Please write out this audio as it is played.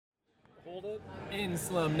In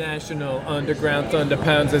Slum National, underground thunder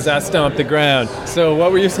pounds as I stomp the ground. So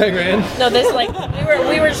what were you saying, Ryan? No, this like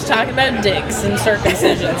we were just talking about dicks and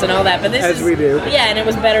circumcisions and all that, but this As we do. Yeah, and it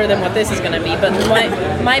was better than what this is gonna be. But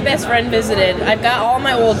my best friend visited. I've got all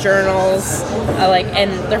my old journals,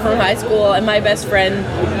 and they're from high school. And my best friend,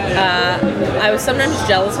 I was sometimes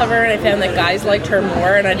jealous of her, and I found that guys liked her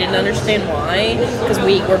more, and I didn't understand why, because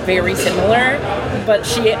we were very similar. But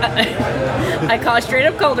I straight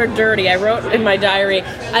up called her dirty. I wrote in my diary,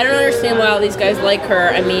 I don't understand why all these guys like her.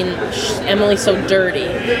 I mean, Emily's so dirty.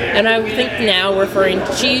 And I think now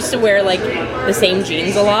she used to wear like the same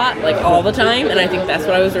jeans a lot, like all the time, and I think that's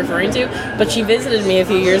what I was referring to. But she visited me a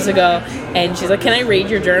few years ago, and she's like, can I read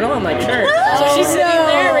your journal? I'm like, sure. So she's sitting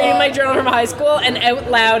there reading my journal from high school and out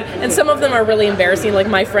loud, and some of them are really embarrassing. Like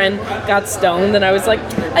my friend got stoned, and I was like,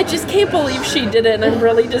 I just can't believe she did it, and I'm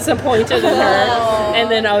really disappointed in her. And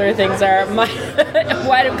then other things are,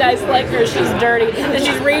 why do guys like her? She's dirty. And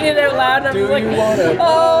she's reading it out loud, and I'm like,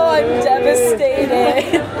 oh, I'm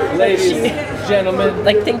devastated. Ladies, gentlemen.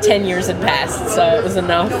 I think 10 years had passed, so it was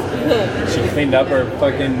enough. She cleaned up her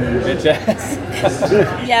fucking bitch ass.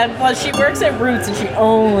 Yeah, well, she works at Roots, and she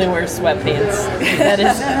only wears sweatpants. That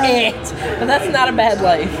is it. But that's not a bad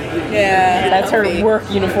life. Yeah. That's her work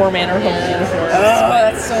uniform and her home uniform. Oh,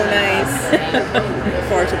 that's so nice. Look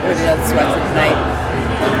forward to putting on sweats tonight.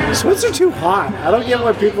 Sweats are too hot. I don't get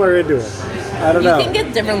why people are into it. I don't know. You can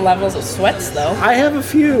get different levels of sweats, though. I have a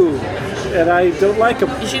few, and I don't like them.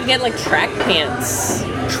 You should get, track pants.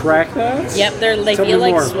 Track pants? Yep, they Tell feel me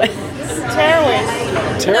like more. sweats.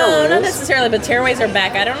 Tearaways? No, not necessarily, but tearaways are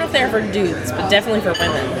back. I don't know if they're for dudes, but definitely for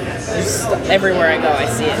women. Everywhere I go, I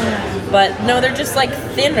see it. But no, they're just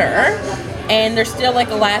thinner, and they're still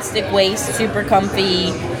elastic waist, super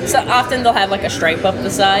comfy. So often they'll have a stripe up the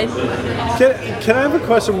side. Can I have a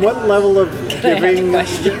question? What level of giving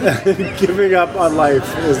up on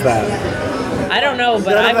life is that? I don't know,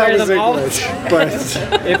 but None I of that wear was them all. English, but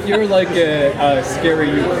If you're a scary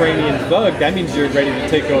Ukrainian thug, that means you're ready to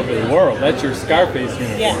take over the world. That's your Scarface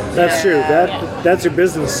uniform. Yeah. that's true. That's your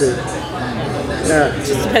business suit. Yeah. It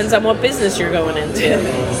just depends on what business you're going into.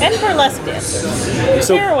 And burlesque dancers.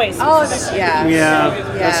 So, Tearaways. yeah,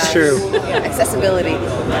 that's true. Yeah, accessibility.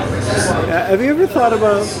 Have you ever thought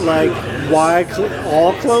about why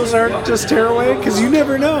all clothes aren't just tearaway? Because you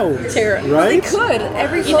never know, right? Could.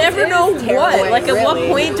 You never know what. At what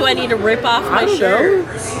point do I need to rip off my shirt?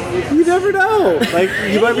 You never know.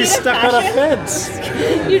 You might be stuck on a fence.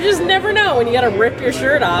 You just never know when you gotta rip your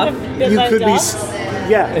shirt off. You could be.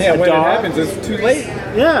 Yeah, when dog. it happens, it's too late.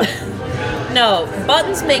 Yeah. No,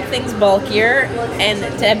 buttons make things bulkier, and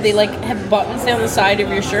to have buttons down the side of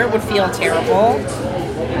your shirt would feel terrible.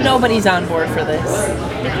 Nobody's on board for this.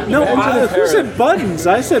 No, who said buttons?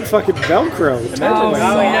 I said fucking Velcro. No.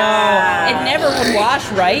 It never would wash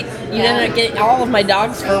right. You didn't get all of my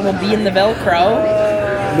dog's fur will be in the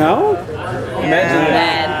Velcro. No?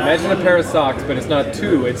 Imagine a pair of socks, but it's not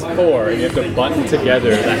 2, it's 4, and you have to button together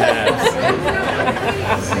the halves.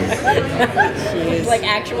 It's like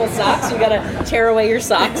actual socks. You gotta tear away your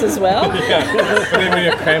socks as well. Yeah. And then when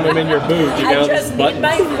you cram them in your boot, you I got just need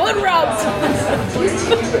my foot rubbed.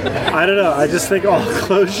 I don't know. I just think all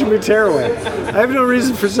clothes should be tearaway. I have no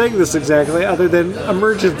reason for saying this exactly other than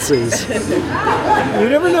emergencies. You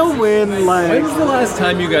never know when, When's the last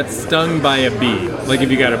time you got stung by a bee?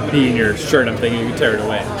 If you got a bee in your shirt, I'm thinking you can tear it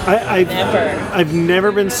away. I've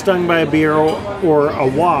never been stung by a bee or a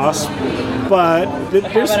wasp, but How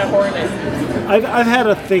about a hornet? I've had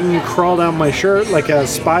a thing crawl down my shirt like a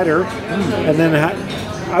spider, and then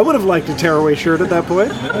I would have liked a tearaway shirt at that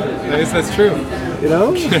point. I guess that's true. You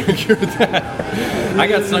know? I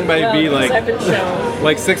got stung by a bee I've been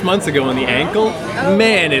shown. 6 months ago on the ankle.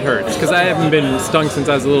 Man, it hurts because I haven't been stung since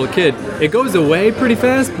I was a little kid. It goes away pretty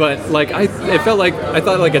fast, but it felt like I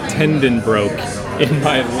thought a tendon broke in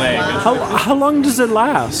my leg. How long does it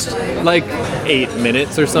last? 8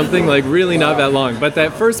 minutes or something, really not that long. But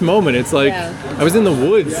that first moment, it's I was in the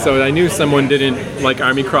woods, so I knew someone didn't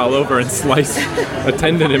army crawl over and slice a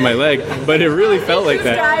tendon in my leg. But it really felt like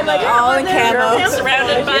that. All in camo.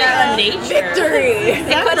 Surrounded by nature. Victory.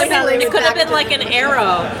 It could have been like an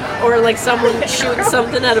arrow, or someone shooting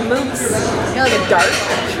something at a moose. Like a dart.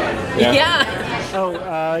 Yeah.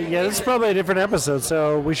 Oh, yeah, this is probably a different episode,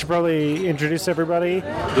 so we should probably introduce everybody.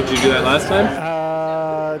 Did you do that last time?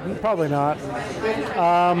 Probably not.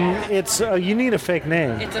 It's you need a fake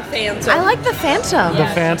name. It's a phantom. I like the Phantom. The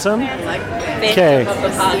Phantom? Phantom Okay. of the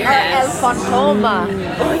El podcast. Fantoma.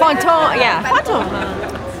 Phantom. Yeah,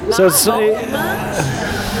 Phantom. So it's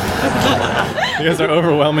You guys are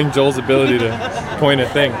overwhelming Joel's ability to point a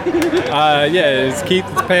thing. It's Keith,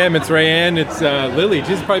 it's Pam, it's Rayanne, it's Lily.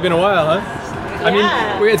 She's probably been a while, huh? I mean,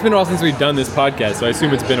 it's been a while since we've done this podcast, so I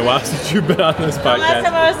assume it's been a while since you've been on this podcast. Last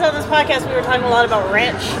time I was on this podcast, we were talking a lot about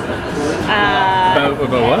ranch. About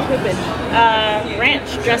what?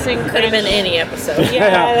 Ranch dressing. Could have been any episode.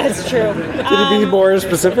 Yeah, that's true. Can you be more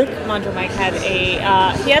specific? Mondra Mike had he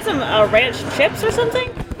had some ranch chips or something,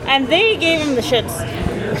 and they gave him the shits.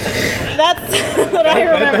 That's what I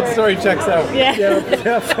remember. That story checks out.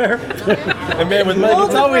 Yeah. Fair. And man, with mine,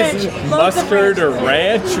 it's always mustard or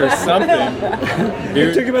ranch or something.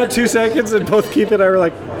 It took about 2 seconds, and both Keith and I were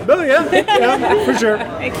like, oh, yeah, for sure.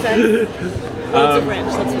 Makes sense. Loads of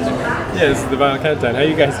ranch. That's what's Yeah, this is the Vinyl Countdown. How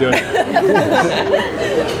you guys doing?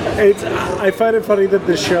 I find it funny that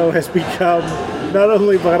the show has become not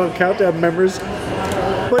only Vinyl Countdown members,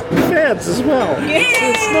 but fans as well.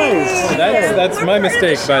 It's nice. That's my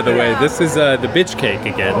mistake, by the way. This is the bitch cake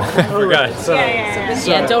again. I forgot.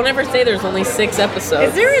 Yeah, don't ever say there's only 6 episodes.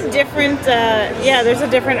 Is there a different, there's a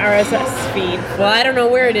different RSS feed. Well, I don't know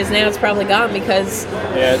where it is now. It's probably gone because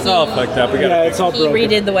Yeah, it's all fucked up. It's all he broken.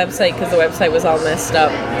 redid the website because the website was all messed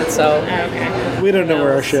up. And so Okay. We don't know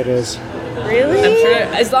where our shit is. Really? I'm sure,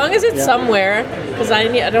 as long as it's somewhere, because I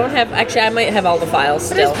don't have, actually I might have all the files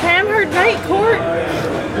But still. has Pam heard Night Court?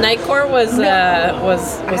 Night Court was not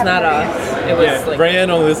us. It was Yeah, like, Rayanne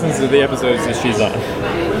only listens to the episodes that she's on.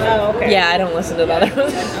 Oh, okay. yeah, I don't listen to the other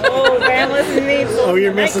ones. Oh, Pam listens to me. Oh,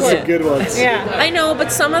 you're missing some good ones. Yeah. I know,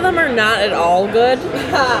 but some of them are not at all good,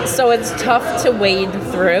 so it's tough to wade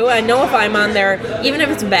through. I know if I'm on there, even if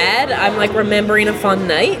it's bad, I'm like remembering a fun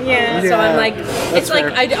night. Yeah. So I'm like, that's it's like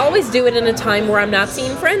fair. I always do it in a time where I'm not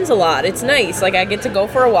seeing friends a lot. It's nice. Like I get to go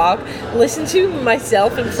for a walk, listen to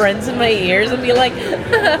myself and friends in my ears, and be like,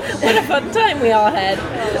 what a fun time we all had.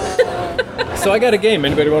 So I got a game.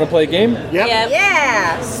 Anybody want to play a game? Yep.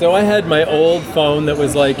 Yeah. So I had my old phone that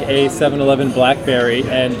was like a 7-Eleven BlackBerry,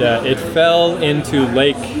 and it fell into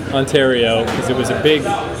Lake Ontario because it was a big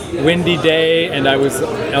windy day, and I was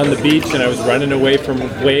on the beach and I was running away from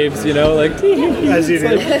waves, like As you do.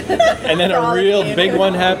 and then a real big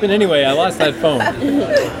one happened. Anyway, I lost that phone.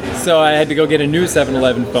 So I had to go get a new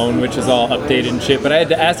 7-Eleven phone, which is all updated and shit. But I had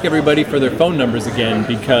to ask everybody for their phone numbers again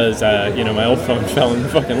because, my old phone fell in the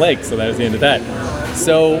fucking lake. So that was the end of that.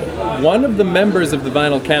 So one of the members of the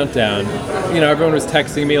Vinyl Countdown, everyone was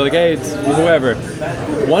texting me like, hey, it's whoever.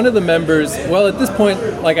 One of the members, well, at this point,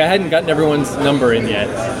 like I hadn't gotten everyone's number in yet.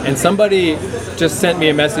 And somebody just sent me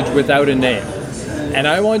a message without a name. And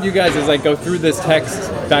I want you guys, as I go through this text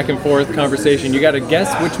back and forth conversation, you got to guess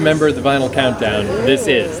which member of the Vinyl Countdown this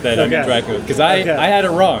is that I'm interacting with. Because I had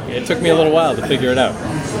it wrong. It took me a little while to figure it out.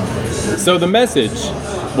 So the message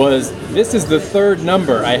was, this is the third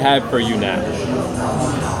number I have for you now.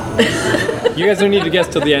 You guys don't need to guess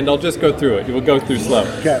till the end. I'll just go through it. We'll go through slow.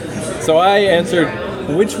 Okay. So I answered,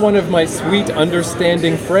 which one of my sweet,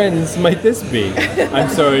 understanding friends might this be? I'm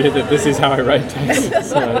sorry that this is how I write texts.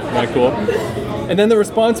 So that's not cool. And then the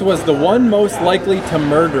response was, the one most likely to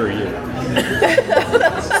murder you.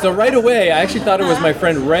 So right away, I actually thought it was my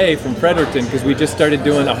friend Ray from Fredericton because we just started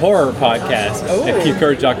doing a horror podcast at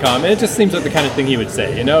KeithCourage.com, and it just seems like the kind of thing he would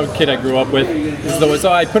say, kid I grew up with.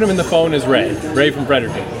 So I put him in the phone as Ray from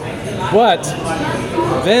Fredericton. But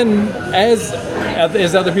then, as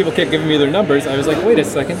other people kept giving me their numbers, I was like, wait a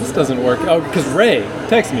second, this doesn't work. Oh, because Ray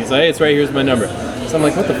texted me, so hey, it's Ray, here's my number. So I'm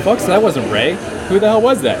like, what the fuck? So that wasn't Ray. Who the hell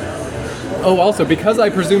was that? Oh, also, because I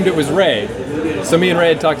presumed it was Ray, so me and Ray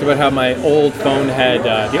had talked about how my old phone had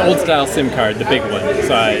the old style SIM card, the big one.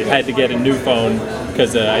 So I had to get a new phone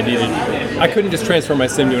because I couldn't just transfer my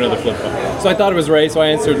SIM to another flip phone. So I thought it was Ray, so I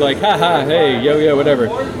answered like, haha, hey, yo, whatever.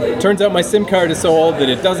 Turns out my SIM card is so old that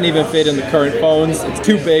it doesn't even fit in the current phones. It's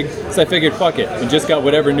too big, so I figured, fuck it, and just got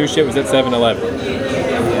whatever new shit was at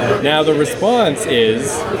 7-Eleven. Now the response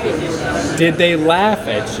is, did they laugh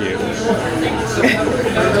at you?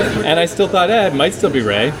 And I still thought, it might still be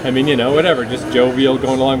Ray. I mean, whatever, just jovial,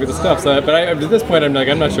 going along with the stuff. So, but at this point, I'm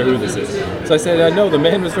not sure who this is. So I said, no, the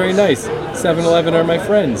man was very nice. 7-Eleven are my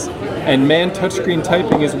friends. And man touchscreen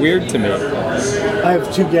typing is weird to me. I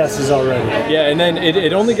have 2 guesses already. Yeah, and then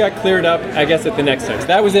it only got cleared up, I guess, at the next text.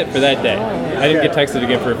 That was it for that day. I didn't get texted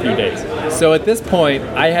again for a few days. So at this point,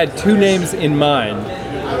 I had 2 names in mind.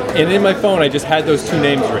 And in my phone, I just had those 2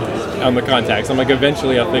 names written on the contacts. I'm like,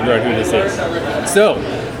 eventually I'll figure out who this is. So,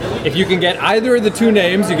 if you can get either of the 2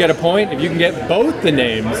 names, you get a point. If you can get both the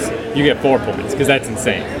names, you get 4 points, because that's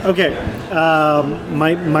insane. Okay.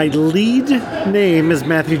 My lead name is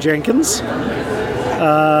Matthew Jenkins.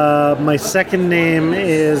 My second name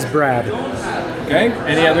is Brad. Okay,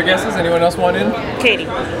 any other guesses? Anyone else want in? Katie.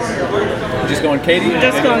 Just going Katie?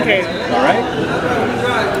 Just going Katie. All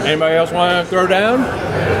right. Anybody else want to throw down?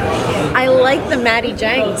 I like the Maddie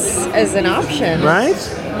Jenks as an option. Right?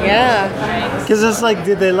 Yeah. Because it's like,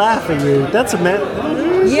 did they laugh at you? That's a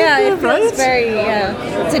Yeah, it feels right? very,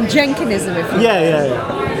 it's a Jenkinism, if you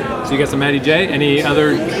Yeah. So you got some Maddie J. Any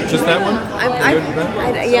other? Just that one?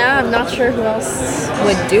 I'm not sure who else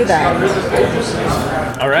would do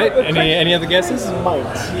that. All right. Any other guesses?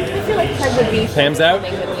 I feel like Craig would be. Pam's out.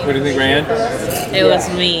 What do you think, Ryan? It was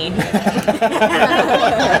me.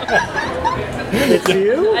 It's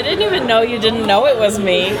you? I didn't even know you didn't know it was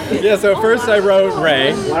me. Yeah. So first I wrote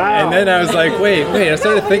Ray, and then I was like, wait. I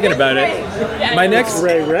started thinking about it. My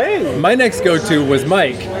next go-to was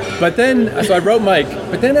Mike, but then so I wrote Mike,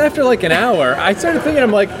 but then after like an hour, I started thinking,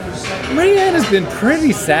 I'm like, Rayanne has been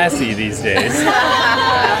pretty sassy these days.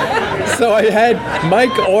 So I had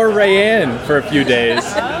Mike or Rayanne for a few days.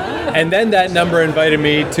 And then that number invited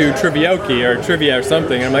me to Trivioki or trivia or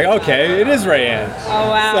something. And I'm like, okay, it is Rayanne. Oh,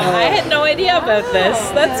 wow. I had no idea about this.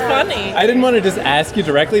 That's funny. I didn't want to just ask you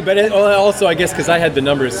directly, but also, I guess, because I had the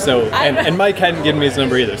numbers and Mike hadn't given me his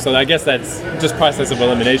number either. So I guess that's just process of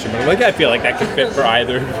elimination. But I'm like, I feel like that could fit for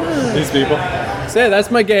either of these people. So yeah, that's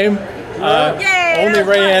my game. Only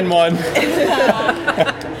Rayanne won.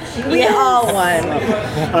 We all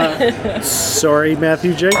won. Sorry,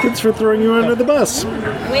 Matthew Jenkins, for throwing you under the bus.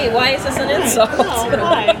 Wait, why is this an insult?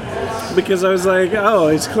 Why? Because I was like, oh,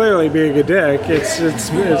 he's clearly being a dick. It's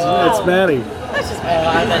Maddie.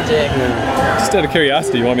 I'm a dick. Just out of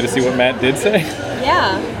curiosity, you want me to see what Matt did say?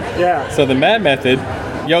 Yeah. Yeah. So the Matt method.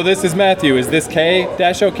 Yo, this is Matthew. Is this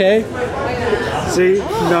K-OK? See,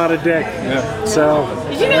 not a dick. Yeah. So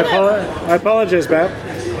Did you know I apologize, Matt.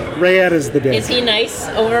 Rayanne is the dick. Is he nice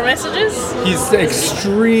over messages? He's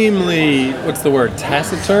extremely, what's the word,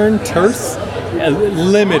 taciturn, terse,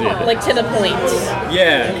 limited. Like to the point.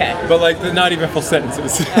 Yeah. Okay. But like not even full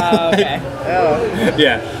sentences. Oh, okay.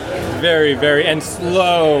 Yeah. Very, very, and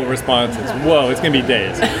slow responses. Whoa, it's gonna be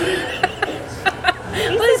days.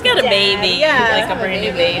 Well, he's got a baby. Yeah. Like a brand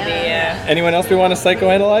new baby, yeah. Anyone else we want to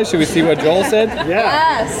psychoanalyze? Should we see what Joel said? Yeah.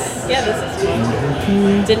 Yes. Yeah, this is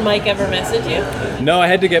fun. Did Mike ever message you? No, I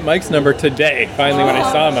had to get Mike's number today. Finally, when I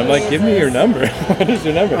saw him, I'm like, give me your number. What is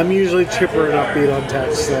your number? I'm usually chipper and upbeat on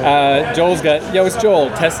text. So. Joel's got, yo, it's Joel.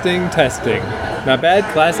 Testing. Not bad.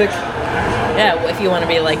 Classic. Yeah, if you want to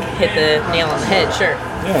be like, hit the nail on the head, sure.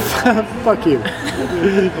 Fuck you.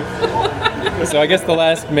 So I guess the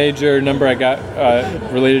last major number I got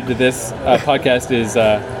related to this podcast is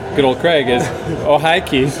good old Craig is, oh, hi,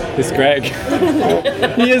 Keith. It's Craig.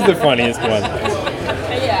 He is the funniest one.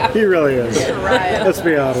 Yeah. He really is. Let's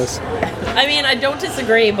be honest. I mean, I don't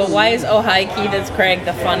disagree, but why is Oh Hi Keith, it's Craig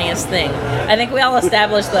the funniest thing? I think we all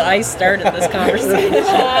established that I started this conversation.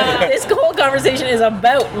 This whole conversation is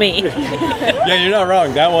about me. Yeah, you're not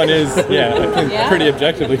wrong. That one is, I think pretty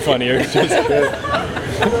objectively funnier.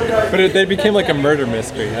 But they became like a murder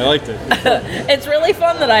mystery. I liked it. It's really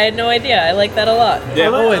fun that I had no idea. I like that a lot.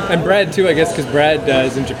 Yeah, and Brad too, I guess, because Brad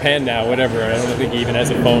is in Japan now, whatever. I don't think he even has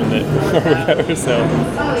a phone that or whatever, so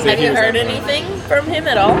Have you heard anything from him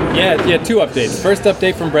at all? Yeah, two updates. First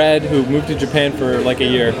update from Brad, who moved to Japan for like a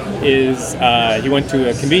year, is he went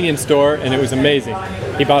to a convenience store and it was amazing.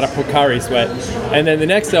 He bought a Pocari sweat. And then the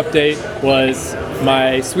next update was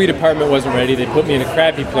my suite apartment wasn't ready. They put me in a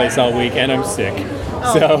crappy place all week and I'm sick.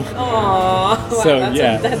 So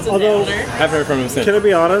that's a Although- downer. haven't heard from him since. Can I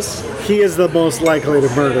be honest? He is the most likely to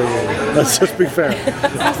murder you. Let's just be fair.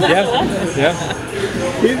 Yeah.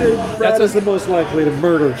 Brad is the most likely to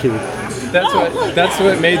murder Keith. That's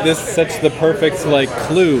what made this such the perfect like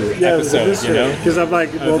clue episode, you know? Because I'm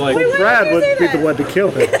like, well, like- Brad would be the one to kill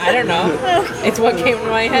him. I don't know. It's what came to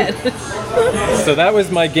my head. So that was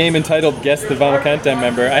my game entitled Guess the Valkanta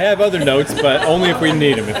member. I have other notes, but only if we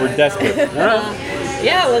need them, if we're desperate.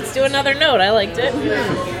 Yeah, let's do another note. I liked it.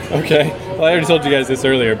 Okay. Well, I already told you guys this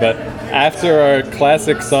earlier, but after our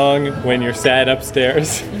classic song, When You're Sad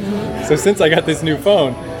Upstairs, so since I got this new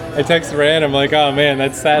phone, I texted Ryan, I'm like, oh man,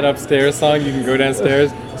 that Sad Upstairs song, you can go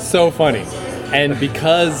downstairs, so funny. And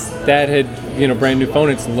because Dad had, brand new phone,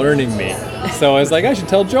 it's learning me. So I was like, I should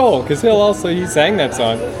tell Joel, because he sang that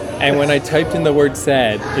song. And when I typed in the word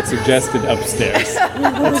sad, it suggested upstairs.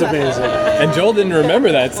 That's amazing. And Joel didn't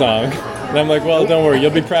remember that song. And I'm like, well, don't worry, you'll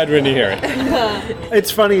be proud when you hear it.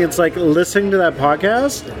 It's funny, it's like listening to that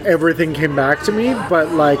podcast, everything came back to me,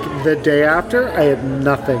 but like the day after, I had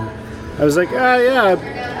nothing. I was like, I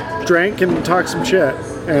drank and talked some shit.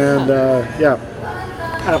 And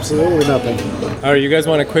absolutely nothing. All right, you guys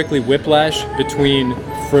want to quickly whiplash between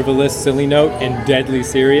frivolous, silly note and deadly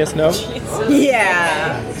serious note?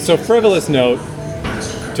 Yeah. So frivolous note,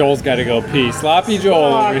 Joel's got to go pee. Sloppy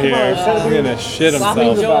Joel over here. on. He's gonna shit Sloppy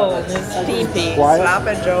himself. Joel and his pee-pee. Quiet. Stop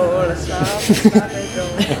it, Joel. Stop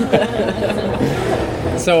it,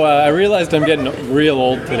 Joel. So I realized I'm getting real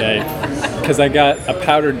old today because I got a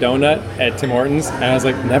powdered donut at Tim Hortons, and I was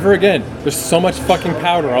like, never again. There's so much fucking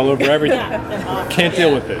powder all over everything. Can't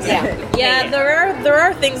deal with this. Yeah, there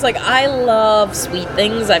are things like I love sweet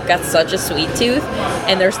things. I've got such a sweet tooth,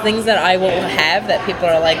 and there's things that I will have that people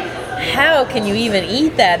are like, how can you even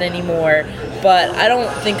eat that anymore? But I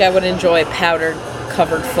don't think I would enjoy a powdered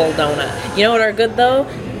covered full donut. You know what are good though?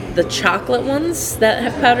 The chocolate ones that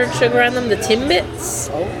have powdered sugar on them, the Timbits.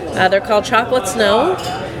 They're called Chocolate Snow,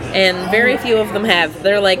 and very few of them have.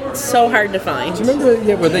 They're like so hard to find. Do you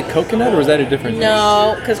remember, were they coconut or was that a different thing?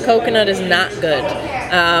 No, because coconut is not good.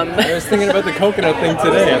 I was thinking about the coconut thing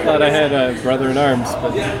today. I thought I had a brother in arms.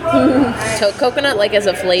 But So coconut, like as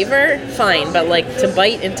a flavor, fine, but like to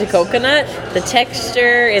bite into coconut, the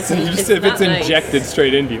texture, it's if not it's nice. injected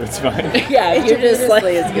straight into you, it's fine. Yeah, you're just like,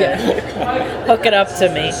 is good. hook it up to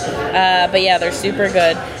me. But yeah, they're super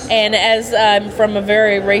good. And as I'm from a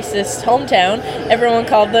very racist hometown, everyone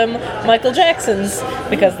called them Michael Jacksons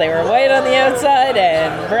because they were white on the outside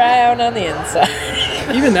and brown on the inside.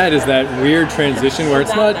 Even that is that weird transition where it's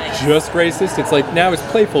Not not nice. just racist, it's like now it's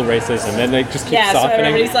playful racism, and they just keep Yeah, so softening.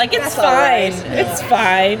 everybody's like, it's That's all right. fine. It's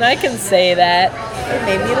fine. I can say that. It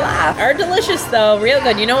made me laugh. Are delicious though, real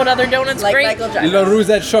good. You know what other donut's Like great? Michael Jackson. Le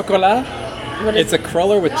Rosette Chocolat. What is It's a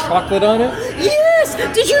cruller with chocolate on it. Yes!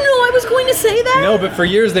 Did you know I was going to say that? No, but for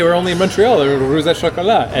years they were only in Montreal. They were Rosette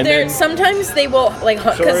Chocolat, and There, then sometimes they will like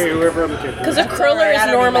Sorry, because whoever I'm kidding. a cruller alright, I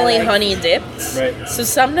is don't need normally my legs. honey dipped. Right. So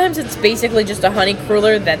sometimes it's basically just a honey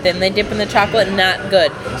cruller that then they dip in the chocolate. Not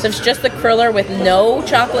good. So it's just the cruller with no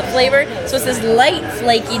chocolate flavor. So it's this light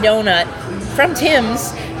flaky donut from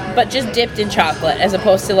Tim's, but just dipped in chocolate as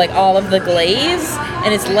opposed to like all of the glaze,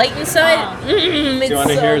 and it's light inside. do you want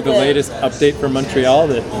to so hear the good. latest update from Montreal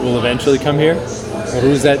that will eventually come here?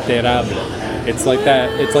 Rosette d'érable. It's like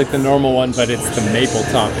that. It's like the normal one, but it's the maple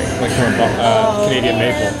topping, like Canadian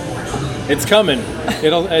maple. It's coming.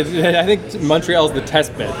 I think Montreal's the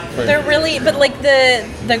test bed. For They're really, but like the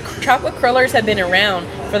chocolate crullers have been around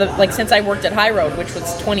for the like since I worked at High Road, which was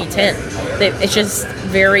 2010. It's just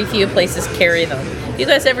very few places carry them. You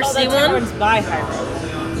guys ever see one? By High Road.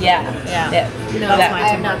 Yeah, Yeah. No, That- that's I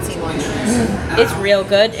have not seen one. It's real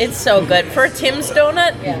good. It's so good for a Tim's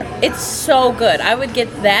donut. It's so good. I would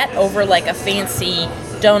get that over like a fancy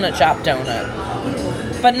donut shop donut,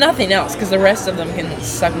 but nothing else because the rest of them can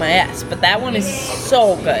suck my ass. But that one is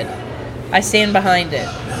so good. I stand behind it.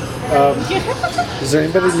 Does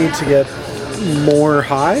anybody need to get more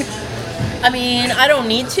high? I mean, I don't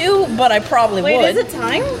need to, but I probably Wait, would. is it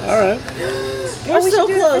time? All right. We're so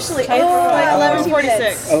close. Like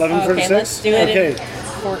 11:46. 11:46. Okay, let's do it in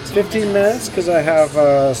Okay. 15 minutes because I have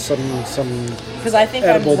some. Because I think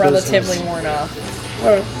edible I'm relatively business. worn off. All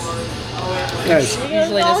right. Nice.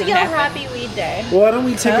 Usually Oh, doesn't your happen. happy weed day. Well, why don't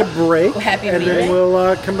we take a break Happy and Weed then Day?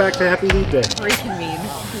 we'll come back to Happy Weed Day.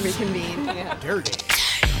 Reconvene. Yeah. Dirty.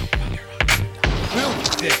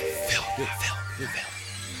 Filthy.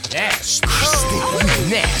 Nasty.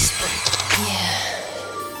 Nasty.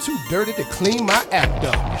 Too dirty to clean my act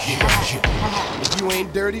up. If you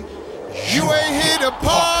ain't dirty, you ain't here to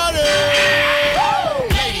party.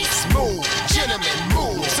 Ladies, move. Gentlemen,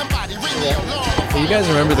 move. Somebody ring the alarm. You guys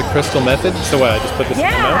remember the Crystal Method? So what? I just put this in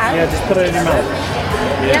my mouth. Yeah, just put it in your mouth.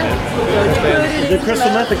 The Crystal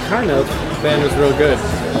Method, kind of. This band was real good.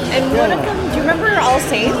 And one of them, do you remember All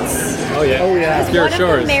Saints? Oh yeah. Oh, yeah. Pure One of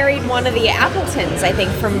Shores. them married one of the Appletons, I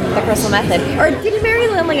think, from the Crystal Method. Or did he marry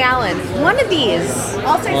Lily Allen? One of these.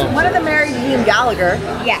 All Saints, one of them married Liam Gallagher,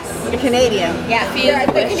 Yes. the Canadian. Yeah. Few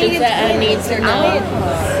questions that I need to know.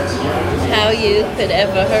 How you could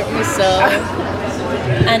ever hurt me so.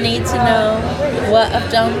 I need to know what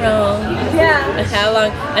I've done wrong Yeah. and how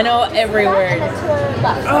long. I know every word.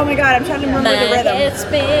 Oh my god, I'm trying to remember My the rhythm. head's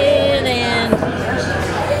spinning.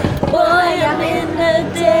 Boy, I'm in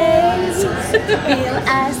the daze. Feel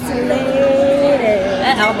isolated.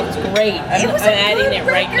 That album's great. I'm adding it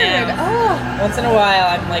right now. Oh, Once in a while,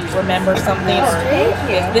 I'm like, remember something.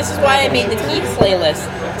 Or this is why I made the Keith playlist.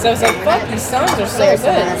 So I was like, fuck, these songs are so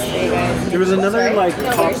good. There was another like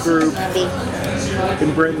pop group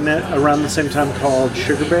in Britain around the same time called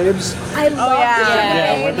Sugar Babes. I love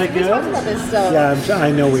yeah. Yeah, weren't they good? about this stuff. Yeah,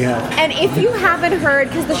 I know we have. And if you haven't heard,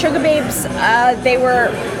 because the Sugar Babes, they were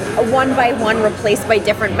one by one replaced by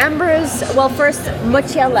different members. Well, first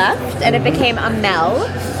Mutia left, and it became Amel,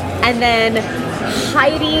 and then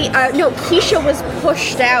Keisha was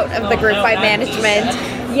pushed out of the group by management,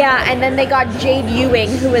 Yeah, and then they got Jade Ewing,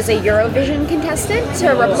 who is a Eurovision contestant,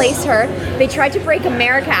 to replace her. They tried to break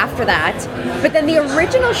America after that, but then the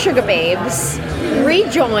original Sugar Babes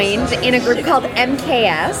rejoined in a group called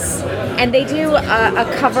MKS, and they do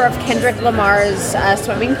a cover of Kendrick Lamar's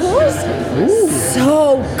Swimming Pools. Ooh.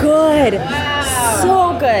 So good.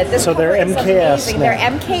 So good. This So they're cover is MKS amazing. now. They're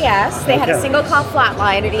MKS. They had a Okay. single called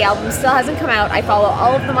Flatline, and the album still hasn't come out. I follow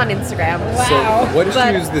all of them on Instagram. So what did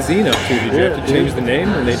But- you use the zine up to? Did you have to change the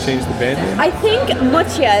name when they changed the band name? I think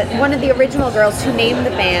Mutya, one of the original girls who named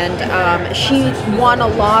the band, she won a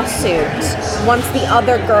lawsuit once the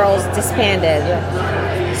other girls disbanded.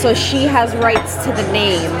 So she has rights to the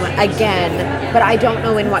name again, but I don't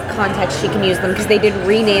know in what context she can use them because they did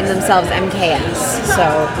rename themselves MKS. So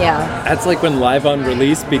yeah. That's like when Live on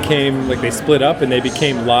Release became, like they split up and they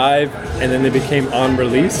became Live and then they became On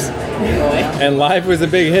Release. And Live was a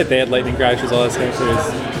big hit. They had lightning crashes, all that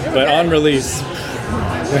stuff. But On Release,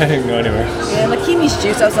 I didn't go anywhere. Yeah, Lakimi's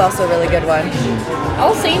Juice was also a really good one.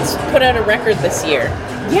 All Saints put out a record this year,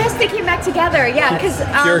 Yes, they came back together. Yeah, because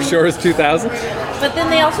Pure Shores 2000? but then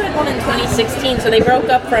they also had one in 2016. So they broke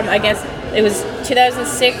up from, I guess it was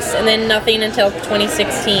 2006 and then nothing until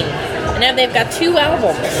 2016. And now they've got 2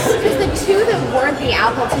 albums. because the two that weren't the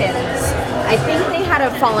Appletons, I think they had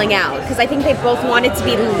a falling out because I think they both wanted to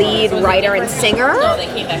be lead writer and singer. No, they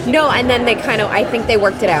came back. No, and then they kind of, I think they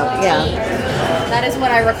worked it out. Yeah. That is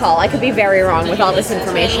what I recall. I could be very wrong with all this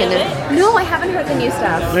information. And, no, I haven't heard the new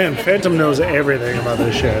stuff. Man, Phantom knows everything about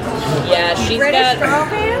this shit. Yeah, she's British got girl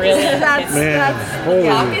fans? really That's, Man, that's holy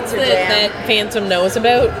pockets that Phantom knows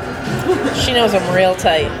about. She knows them real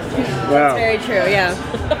tight. wow, very true, yeah.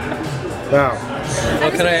 wow.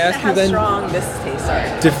 Well, can I ask you How then, strong this tastes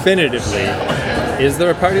are. definitively, is there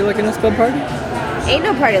a party like an S Club party? Ain't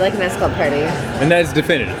no party like an S Club party. And that is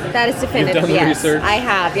definitive. That is definitive, You've done the yes. research? I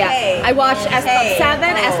have, yeah. Hey, I watched S Club hey, 7,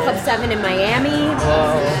 oh. S Club 7 in Miami.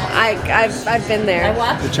 I've been there. I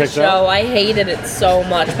watched the checks show. out? I hated it so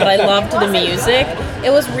much, but I loved the music.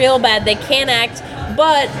 It was real bad. They can't act,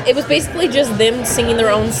 but it was basically just them singing their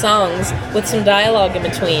own songs with some dialogue in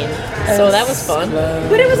between. So that was fun.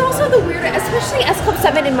 But it was also the weird, especially S Club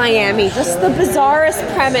 7 in Miami, just the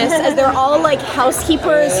bizarrest premise as they're all like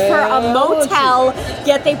housekeepers for a motel,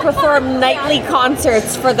 yet they perform nightly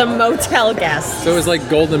concerts for the motel guests. So it was like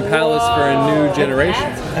Golden Palace for a new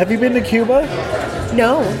generation. Have you been to Cuba?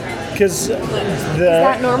 No. Because Is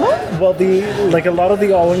that normal? well, a lot of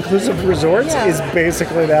the all-inclusive resorts is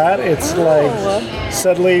basically that. It's like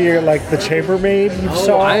suddenly you're like the chambermaid you Oh,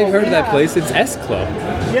 saw. I heard of that place. It's S Club.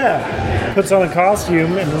 Yeah, puts on a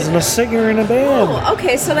costume and is a singer in a band. Oh,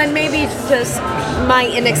 okay, so then maybe just my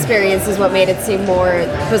inexperience is what made it seem more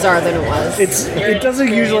bizarre than it was. It doesn't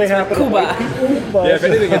usually happen to white people, but Yeah, if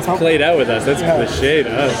anything gets played out with us, that's cliche to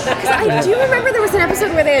us. I do remember there was an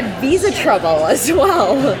episode where they had visa trouble as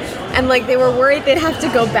well. And like they were worried they'd have to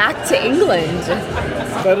go back to England.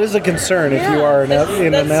 that is a concern if you are in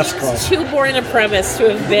an S club. That's too boring a premise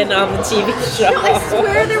to have been on the TV show. No, I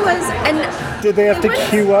swear there was an Did they have to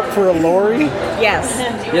queue up for a lorry? yes.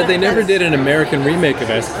 Yeah, they never did an American remake of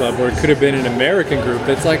S Club where it could have been an American group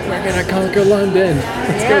that's like, we're gonna conquer London.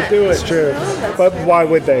 Let's go do It's it. true. But why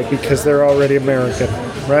would they? Because they're already American,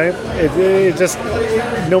 right? It just,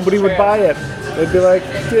 nobody would buy it. They'd be like,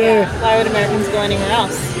 yeah, Why would Americans go anywhere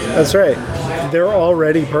else? that's right. They're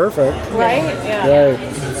already perfect. Right? Yeah.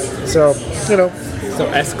 Right. So, So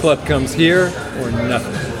S Club comes here or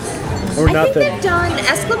nothing. or I nothing. think they've done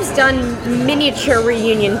S Club's done miniature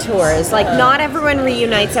reunion tours. Like not everyone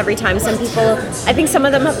reunites every time. Some people, I think some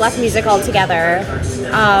of them have left music altogether.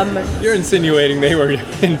 You're insinuating they were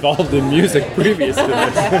involved in music previous to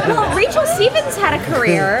this. Well, Rachel Stevens had a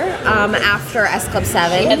career after S Club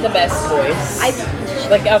 7. She had the best voice.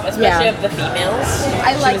 Like, especially Yeah. of the females.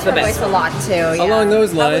 I She liked was the her best voice a lot too. Yeah. Along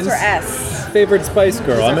those That lines, was her S. favorite Spice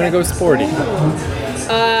Girl. I'm gonna go Sporty.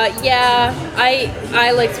 Yeah,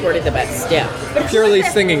 I like Sporty the best. Yeah. Purely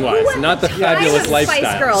singing wise, not the fabulous What Spice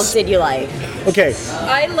lifestyle. Girls did you like? Okay,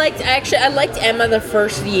 I liked Emma the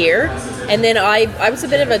first year, and then I was a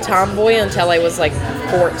bit of a tomboy until I was like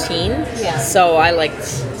 14. Yeah. So I liked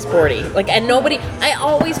Sporty. I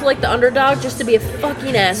always liked the underdog just to be a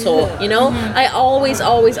fucking asshole, you know? I always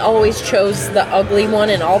chose the ugly one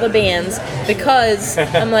in all the bands because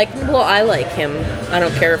I'm like, well, I like him. I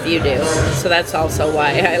don't care if you do. So that's also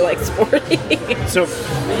why I like Sporty. so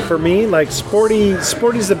for me, like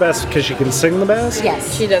Sporty's the best because she can sing the best.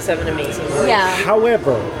 Yes. She does have an amazing voice. Yeah.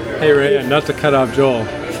 However, Hey Ray, not to cut off Joel.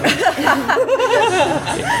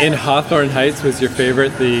 In Hawthorne Heights, was your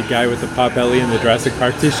favorite the guy with the Potbelly and the Jurassic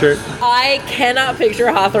Park t-shirt? I cannot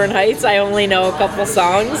picture Hawthorne Heights. I only know a couple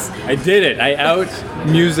songs. I did it. I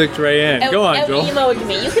out-musicked Rayanne. Go on, Joel. Out-emoed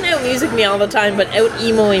me. You can out-music me all the time, but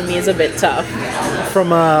out-emoing me is a bit tough. From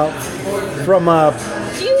Do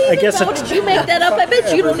you even I guess know? Did you make that up? I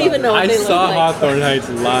bet you don't even know what I they saw look like. Hawthorne Heights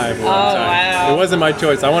live one time. wow. It wasn't my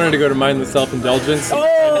choice. I wanted to go to Mindless Self-Indulgence.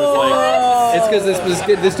 It's because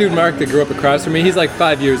this dude Mark that grew up across from me, he's like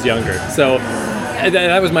 5 years younger. So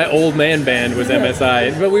that was my old man band was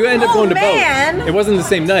MSI. But we ended up going to man? both. It wasn't the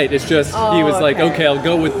same night. It's just he was like, okay, I'll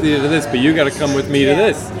go with you to this, but you got to come with me to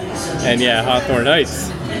this. And yeah, Hawthorne Heights.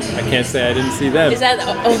 I can't say I didn't see them. Is that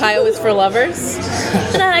Ohio is for Lovers?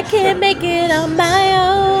 And I can't make it on my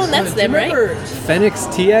own. That's them, right? Phoenix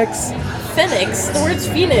TX? Phoenix. The word's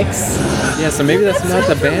Phoenix. Yeah, so maybe that's not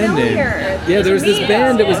the band name. Yeah, there was this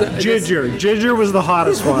band. It was Ginger. Ginger was the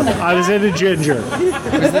hottest one. I was into Ginger.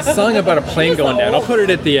 It was this song about a plane going down. I'll put it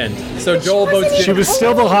at the end. So Joel votes She Ginger. was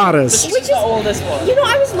still the hottest. Which is the oldest one? You know,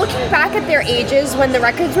 I was looking back at their ages when the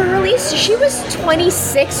records were released. She was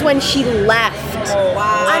 26 when she left. Oh,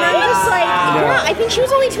 wow. And I'm just like, yeah, I think she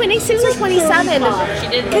was only 26 or 27. She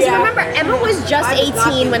did. Because remember, Emma was just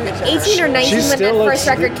 18 or 19 She when that still first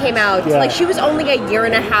looks- record came out. Yeah. Like she was only a year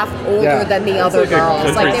and a half older Yeah. than the other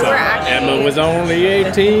girls. Like they were actually. Emma was only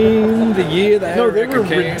 18 the year that No, they were record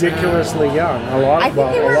came. ridiculously young. A lot. I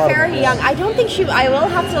think they a were lot of very them. young. I don't think she. I will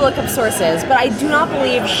have to look up sources, but I do not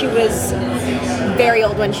believe she was very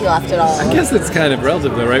old when she left at all. I guess it's kind of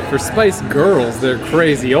relative though, right? For Spice Girls, they're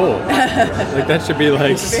crazy old. Like that should be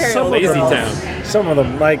like Some of Lazy them- Town. Some of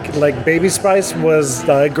them, like Baby Spice, was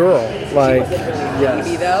a girl. Like, yes.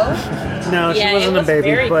 Maybe though. No, she Yeah, wasn't it was a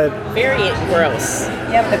baby, very, but very gross.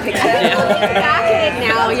 Yep, the picture. Looking back at it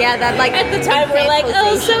now, yeah, that like At the time, we're like,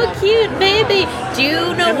 oh, so cute, baby. Do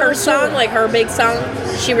you know her song, like her big song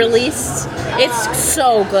she released? It's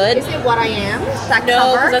so good. Is it What I Am? That No,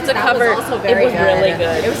 cover? 'cause that's a That cover. Was also It very was really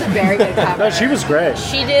good. It was a very good cover. no, she was great.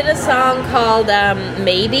 She did a song called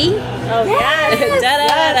Maybe. Oh, yes.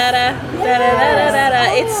 Da-da-da-da-da,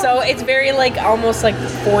 da-da-da-da-da. It's very like almost like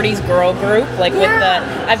 40s girl group, like with the.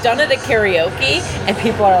 I've done it at karaoke, and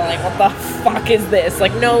people are like, "What the fuck is this?"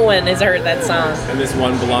 Like no one has heard that song. And this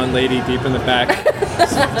one blonde lady deep in the back,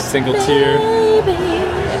 single tear.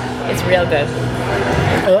 It's real good.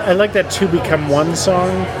 I like that Two Become One song.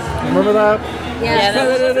 Remember that? Yeah, that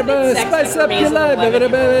was a bit sexy Spice for up me your as an life.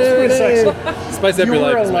 11. Pretty sexy. Spice up You your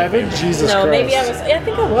were life. 11? Jesus No, Christ. maybe I was. Yeah, I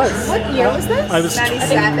think I was. What year was this? I was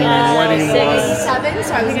 97. 21. 97, so I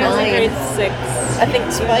was I was in 9. grade 6. I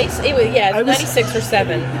think Spice. It was I was- 96 or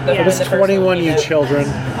 7. I was 21, you children.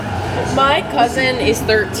 My cousin is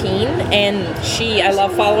 13, and I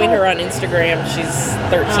love following her on Instagram. She's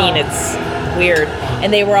 13. It's weird.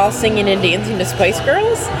 And they were all singing and dancing to Spice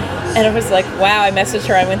Girls. And I was like, wow, I messaged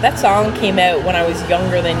her. I went, that song came out when I was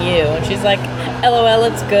younger than you. And she's like, LOL,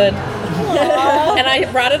 it's good. And I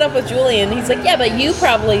brought it up with Julian. He's like, yeah, but you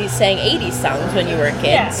probably sang 80s songs when you were a kid.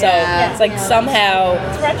 Yeah. So Yeah. it's like somehow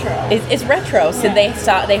It's retro. it's retro. So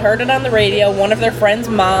they heard it on the radio. One of their friends'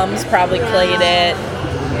 moms probably played it.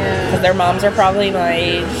 Because their moms are probably my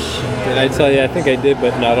age. Did I tell you? I think I did,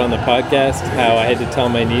 but not on the podcast. How I had to tell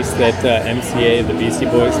my niece that MCA of the Beastie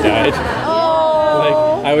Boys died.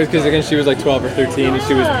 Like I was, because again she was like 12 or 13, and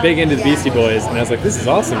she was big into the Beastie Boys, and I was like, this is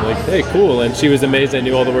awesome. Like, hey, cool. And she was amazed I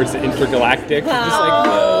knew all the words to Intergalactic. Just like,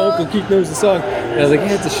 oh, Uncle Keith knows the song. And I was like,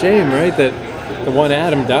 yeah, it's a shame, right, that the one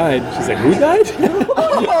Adam died. She's like, who died?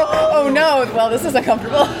 Oh no! Well, this is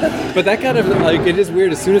uncomfortable. But that kind of, like, it is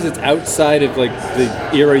weird. As soon as it's outside of, like,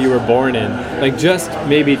 the era you were born in, like, just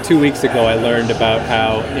maybe 2 weeks ago, I learned about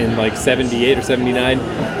how in, like, 78 or 79,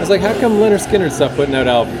 I was like, how come Leonard Skinner stuff putting out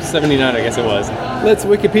albums? 79, I guess it was. Let's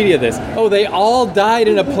Wikipedia this. Oh, they all died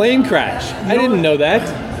in a plane crash. I didn't know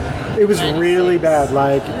that. It was really bad.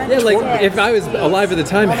 Like, Yeah, like, if I was alive at the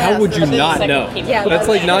time, how would you not know? Yeah, That's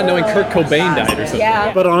like not knowing Kurt Cobain died or something.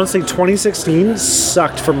 Yeah. but honestly, 2016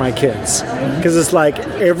 sucked for my kids because it's like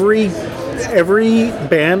every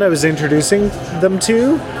band I was introducing them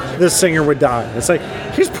to, the singer would die. It's like,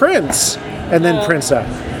 here's Prince, and then Prince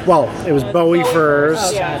died. Well, it was Bowie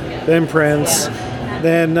first, then Prince,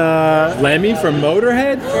 then Lemmy from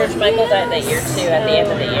Motorhead? George Michael died that year too, at the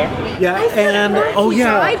end of the year. yeah, and oh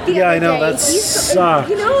yeah, Died the yeah, I other know day. that He's- sucked.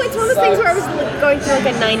 You know, it's one of those things where I was going through like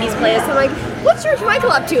a 90s playlist. I'm like, what's George Michael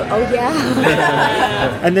up to? Oh,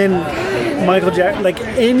 yeah. And then Michael Jackson, like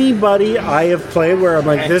anybody I have played where I'm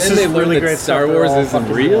like, this And is they learned really that great Star stuff, they're Wars all isn't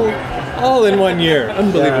fucking real. All in 1 year.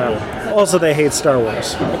 Unbelievable. Also, they hate Star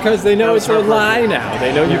Wars. Because they know it's a lie now.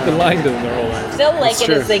 They know you've been lying to them their whole life. They'll like That's it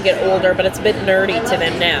true. as they get older, but it's a bit nerdy to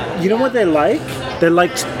them now. You know what they like? They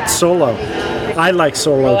like Solo. I like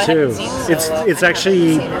Solo Oh, I too. haven't seen Solo. It's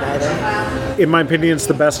actually, in my opinion, it's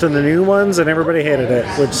the best of the new ones, and everybody hated it,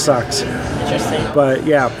 which sucks. Interesting. But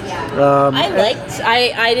yeah,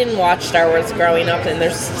 I didn't watch Star Wars growing up, and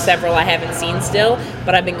there's several I haven't seen still,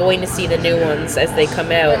 but I've been going to see the new ones as they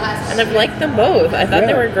come out, and I've liked them both. I thought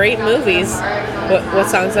they were great movies. What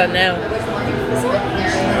song's on now?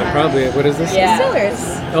 Probably. What is this? Yeah.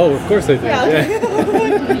 Steelers. Oh, of course I do. Yeah.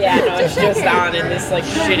 Yeah, no, it's just on in this like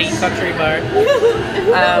shitty country bar.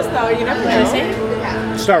 No, you never What did I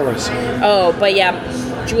know. say? Star Wars. Oh, but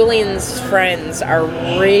yeah, Julian's friends are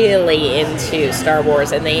really into Star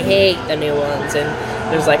Wars, and they hate the new ones, and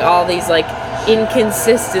there's like all these like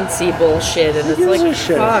inconsistency bullshit, and it's gives like a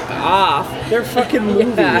shit? fuck off. They're fucking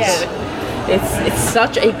movies. Yeah. It's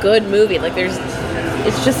such a good movie. Like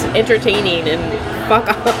it's just entertaining and fuck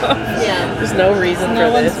off. Yeah. There's no reason for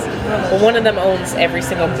this. Well, one of them owns every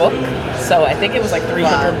single book, so I think it was like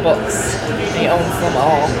 300 books. He owns them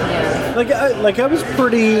all. I was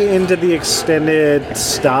pretty into the extended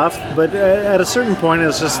stuff, but at a certain point,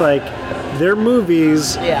 it's just like they're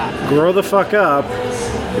movies. Yeah. Grow the fuck up.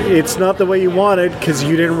 It's not the way you want it because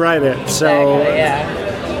you didn't write it. So Exactly,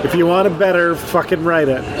 yeah. if you want it better, fucking write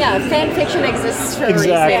it. Yeah, fan fiction exists for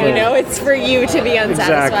Exactly. a reason. You know, it's for you to be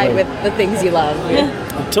unsatisfied Exactly. with the things you love.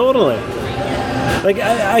 Totally. Like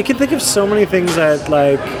I can think of so many things that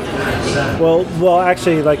like, well,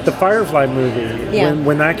 actually, like the Firefly movie Yeah.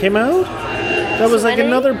 when that came out, that was like Serenity?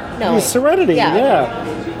 another No. Serenity. Yeah.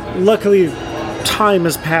 Yeah. Luckily, time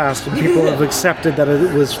has passed and people have accepted that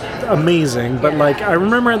it was amazing. But like I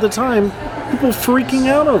remember at the time, people freaking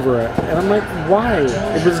out over it, and I'm like, why?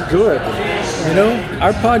 It was good. You know,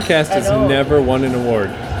 our podcast has never won an award.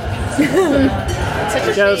 Yeah,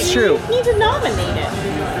 that's true. You need to nominate it.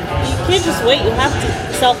 You can't just wait. You have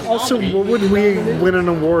to self-nominate. Also, what would we win an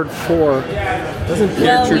award for? Doesn't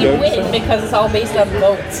Pierre Well, we Trudeau win because it's all based on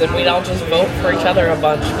votes, and we'd all just vote for each other a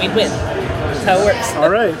bunch. We'd win. That's how it works. All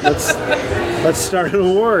right, let's start an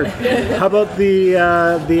award. How about the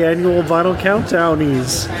annual Vinyl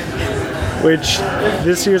Countdownies, which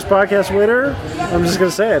this year's podcast winner, I'm just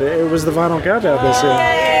gonna say it. It was the Vinyl Countdown this year.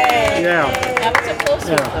 Yeah. That was a close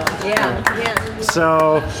one, though. Yeah.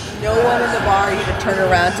 So No one in the bar even turned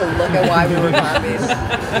around to look at why we were clapping.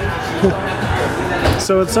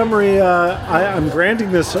 in summary, I'm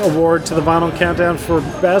granting this award to the Vinyl Countdown for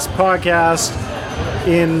best podcast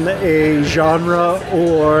in a genre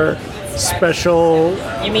or special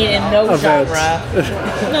You mean in no event. genre?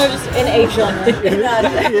 No, just in Asia.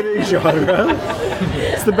 in a genre.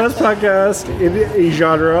 It's the best podcast in a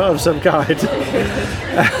genre of some kind.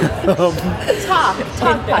 Top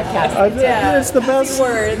podcast. It's the best.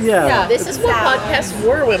 Words. Yeah. This is what podcasts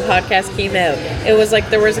were when podcasts came out. It was like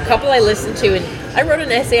there was a couple I listened to, and I wrote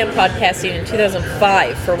an essay on podcasting in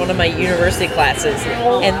 2005 for one of my university classes.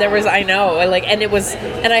 And there was,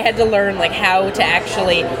 and I had to learn like how to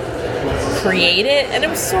actually create it, and it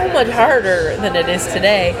was so much harder than it is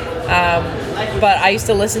today. But I used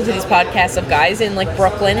to listen to these podcasts of guys in like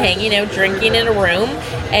Brooklyn hanging out, drinking in a room,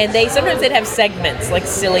 and sometimes they'd have segments, like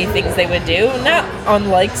silly things they would do, not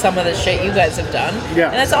unlike some of the shit you guys have done. Yeah.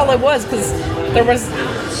 And that's all it was, because there was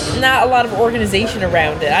not a lot of organization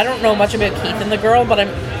around it. I don't know much about Keith and the girl, but I'm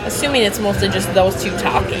assuming it's mostly just those two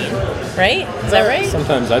talking, right? Is that right?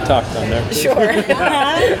 Sometimes I talked on there. Sure.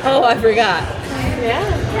 Oh, I forgot.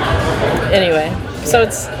 Anyway, so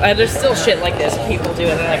it's there's still shit like this people do,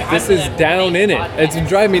 and they're like, This I'm is gonna down make in a it. podcast. It's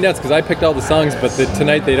driving me nuts because I picked all the songs, but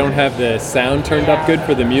tonight they don't have the sound turned up good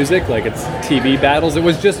for the music. Like it's TV battles. It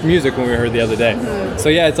was just music when we heard the other day. So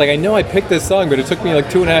yeah, it's like I know I picked this song, but it took me like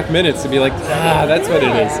 2.5 minutes to be like, that's what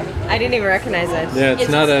it is. I didn't even recognize it. Yeah, it's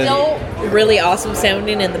not a. still really awesome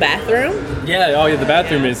sounding in the bathroom. Yeah, oh yeah, the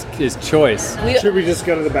bathroom is choice. Should we just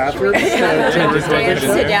go to the bathroom?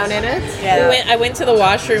 Sit down in it. I went to the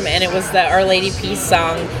washroom, and it was the Our Lady Peace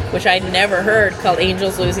song, which I'd never heard, called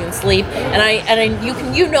 "Angels Losing Sleep." And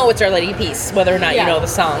you know it's Our Lady Peace, whether or not you know the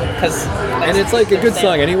song, because And it's like a good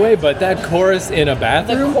song anyway, but that chorus in a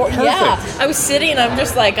bathroom, perfect. Yeah, I was sitting, I'm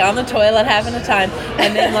just like on the toilet having a time,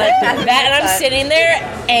 and then like that, and I'm sitting there,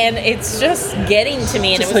 and it's just getting to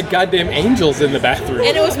me, and Just it was. like goddamn angels in the bathroom.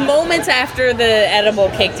 And it was moments after the edible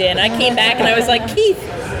kicked in. I came back and I was like, Keith,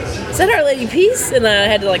 is that Our Lady Peace? And I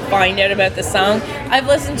had to like find out about the song. I've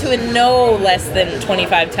listened to it no less than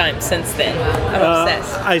 25 times since then. I'm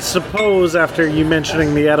obsessed. I suppose after you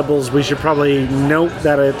mentioning the edibles, we should probably note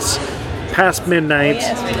that it's past midnight,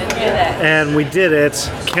 Yes, we didn't do that. and we did it.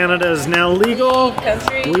 Canada is now legal.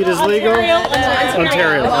 Country. Weed is legal.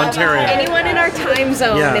 Ontario. Anyone in our time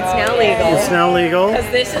zone, Yeah. it's now legal. It's now legal,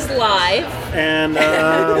 Because this is live. and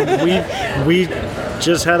we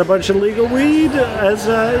just had a bunch of legal weed as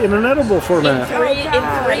in an edible format. In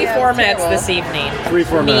three formats this evening. 3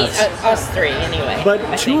 formats. Us three, anyway.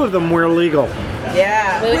 But 2 of them were legal.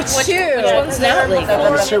 Yeah. Which one's not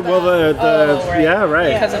legal? Sure, well, right. yeah,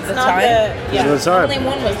 right. Because of the Not time? Because of the time. Only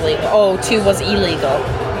one was legal. Oh, 2 was illegal.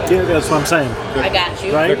 Yeah, that's what I'm saying. I got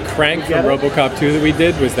you. Right? The crank from Get it? RoboCop 2 that we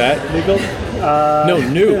did, was that legal? No,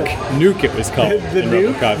 Nuke. Nuke it was called The in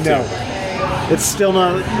nuke? RoboCop 2. No. It's still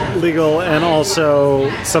not legal, and also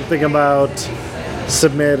something about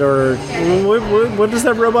submit or what does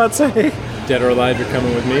that robot say? Dead or Alive, you're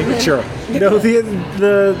coming with me? Sure. No,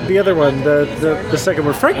 the other one, the second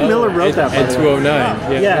one. Frank Miller wrote that. By And the way.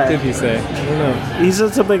 209. Yeah. What did he say? I don't know. He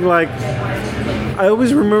said something like, I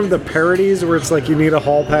always remember the parodies where it's like you need a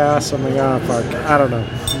hall pass. I'm like, fuck, I don't know.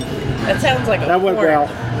 That sounds like a That went porn, well.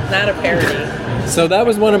 not a parody. So that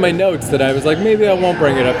was one of my notes that I was like, maybe I won't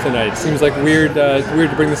bring it up tonight. Seems like weird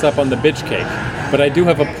to bring this up on the bitch cake. But I do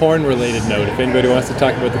have a porn-related note if anybody wants to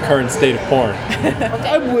talk about the current state of porn.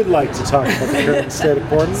 I would like to talk about the current state of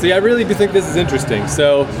porn. See, I really do think this is interesting.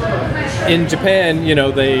 So, in Japan,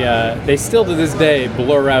 they still to this day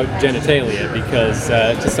blur out genitalia because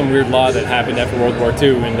just some weird law that happened after World War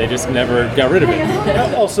II, and they just never got rid of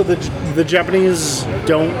it. Also, the Japanese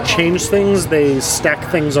don't change things; they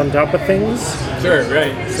stack things on top of things. Sure,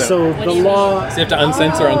 right. So the law. So you have to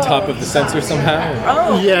uncensor on top of the censor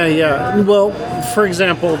somehow. Yeah. Well, for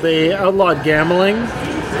example, they outlawed gambling,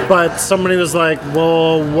 but somebody was like,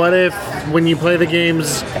 well, what if when you play the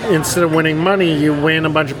games, instead of winning money, you win a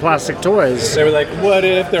bunch of plastic toys? They were like, what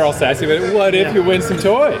if, they're all sassy about it, what if you win some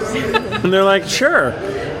toys? And they're like, sure.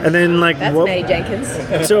 And then like, That's what? May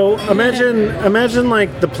Jenkins. So imagine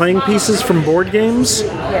like the playing pieces from board games.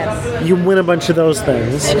 Yes. You win a bunch of those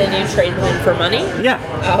things. And then you trade them for money? Yeah.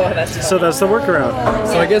 Oh, that's So that's the workaround.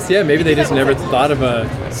 So I guess, yeah, maybe they just never thought of a...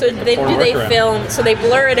 So do they workaround. film? So they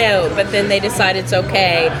blur it out, but then they decide it's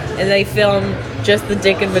okay, and they film just the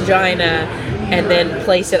dick and vagina, and then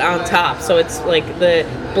place it on top. So it's like the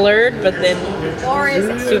blurred, but then Or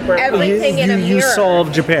is Super. everything in a You mirror?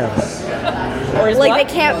 solve Japan. or is Like what?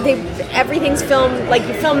 they can't. Everything's filmed. Like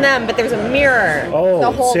you film them, but there's a mirror Oh,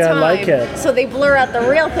 the whole see, I time. like it. So they blur out the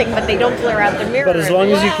real thing, but they don't blur out the mirror. But as long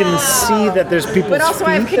as you can see that there's people's But also,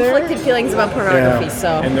 I have feet there. conflicted feelings about pornography, Yeah.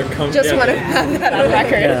 so And they're just want to have that on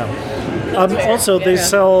record. Yeah. Also, they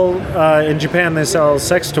sell in Japan. They sell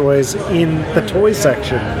sex toys in the toy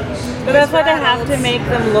section. But that's why they have to make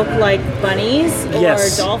them look like bunnies or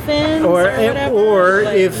Yes. dolphins Or whatever. or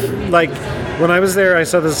Like- if like when I was there, I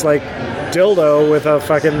saw this like dildo with a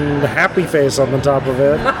fucking happy face on the top of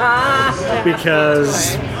it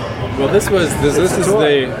because Well, this is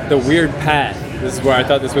the weird path. This is where I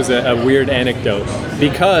thought this was a weird anecdote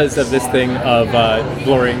because of this thing of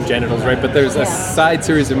blurring genitals, right? But there's a side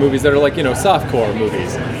series of movies that are like, softcore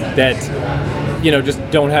movies that, just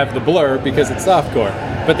don't have the blur because it's softcore.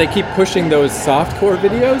 But they keep pushing those softcore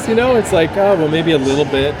videos, It's like, oh, well, maybe a little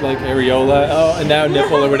bit like areola, oh, and now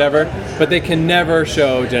nipple or whatever. But they can never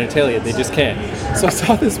show genitalia. They just can't. So I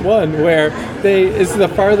saw this one where it's the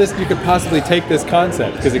farthest you could possibly take this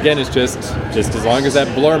concept. Because again, it's just as long as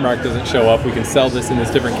that blur mark doesn't show up, we can sell this in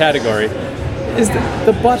this different category. Is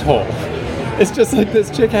the butthole. It's just like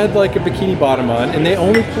this chick had like a bikini bottom on, and they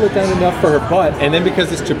only pull it down enough for her butt. And then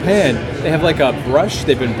because it's Japan, they have like a brush.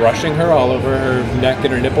 They've been brushing her all over her neck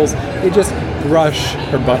and her nipples. They just brush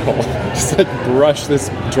her butthole, just like brush this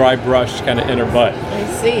dry brush kind of in her butt. I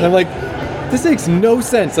see. And I'm like, this makes no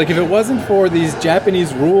sense. Like if it wasn't for these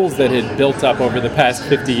Japanese rules that had built up over the past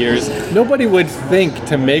 50 years, nobody would think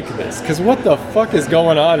to make this. Because what the fuck is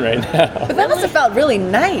going on right now? But that must have felt really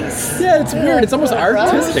nice. Yeah, it's weird. It's almost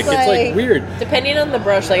artistic. It's like like- weird. Depending on the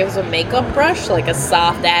brush, like if it was a makeup brush, like a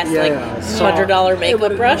soft ass, like $100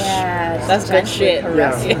 makeup brush, Yeah, that's good shit.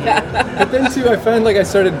 Yeah. But then too, I find like I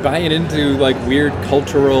started buying into like weird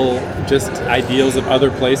cultural just ideals of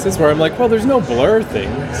other places where I'm like, well, there's no blur thing.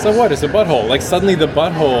 So what? It's a butthole. Like suddenly the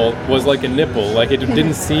butthole was like a nipple. Like it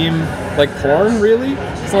didn't seem like porn really.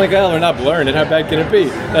 It's like, oh, they're not blurring it. How bad can it be?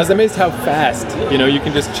 I was amazed how fast, you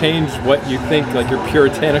can just change what you think, like your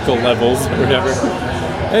puritanical levels or whatever.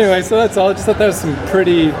 Anyway, so that's all. I just thought that was some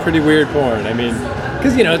pretty weird porn. I mean,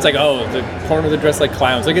 because it's like, oh, the porn where they're dressed like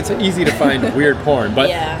clowns. Like, it's easy to find weird porn, but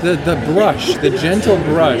Yeah. the brush, the gentle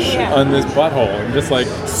brush on this butthole, and just like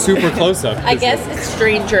super close up. I guess it's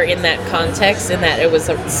stranger in that context, in that it was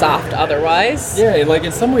soft otherwise. Yeah, like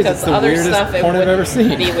in some ways, it's Because the other weirdest stuff it porn I've ever wouldn't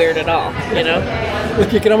seen. be weird at all,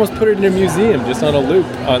 Like, you could almost put it in a museum, just on a loop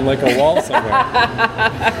on like a wall somewhere.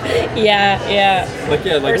 Yeah. Like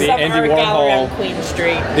Or the some Andy art gallery Warhol, on Queen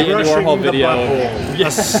Street. the Andy Brushing Warhol the video. butthole. Yeah.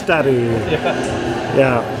 A study.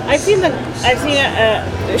 Yeah. I've seen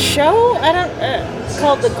a show. I don't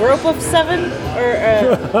called The Group of Seven or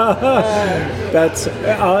That's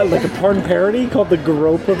like a porn parody called The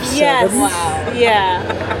Grope of Seven. yes,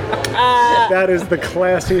 yeah. That is the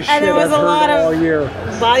classiest And shit there was I've a lot heard of- all year.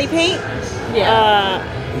 Body paint.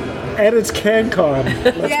 And it's CanCon.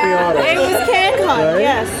 Let's be It honest. was CanCon. Right?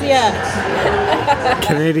 Yes, yeah.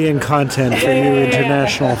 Canadian content for you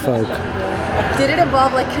international folk. Did it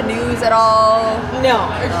involve like canoes at all? No.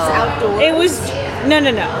 Or just outdoors? It was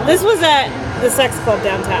no. This was at the sex club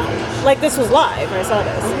downtown. Like this was live. I saw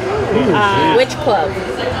this. Which club?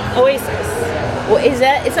 Oasis, Well,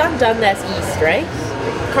 it's on Dundas East, right?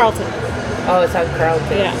 Carlton. Oh, it's on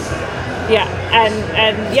Carlton. Yeah,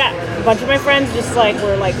 and yeah, a bunch of my friends just like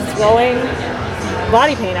were like throwing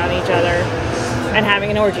body paint on each other and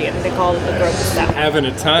having an orgy. I think they called it the Group of Seven. Having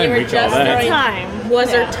a time, They were we call just that. throwing- Time. Was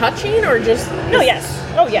there touching or just? No, yes.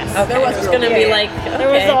 Oh, yes. Okay, was it was gonna girl- be yeah, like. There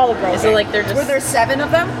was okay. all the girls Is it like they're just? Were there 7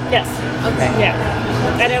 of them? Yes. Okay.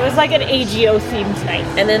 Yeah. And it was like an AGO themed night.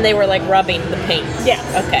 And then they were like rubbing the paint. Yes.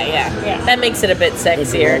 Okay, yeah. Yeah. That makes it a bit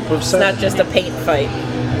sexier. group of It's seven. not just a paint fight.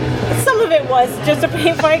 Some of it was just a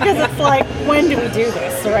paint fight because it's like, when do we do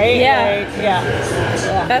this, right? Yeah. Like, yeah.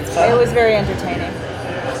 That's fun. It was very entertaining.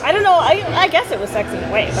 I don't know. I guess it was sexy in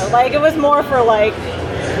a way, but like it was more for like,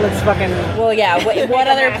 let's fucking. Well, yeah. What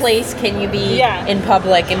other place can you be Yeah. in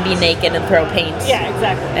public and be naked and throw paint Yeah,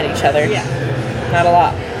 exactly. at each other? Yeah. Not a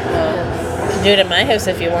lot. You can do it at my house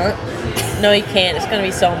if you want. No, you can't. It's gonna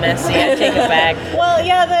be so messy. I take it back. Well,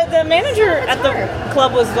 yeah. The manager at the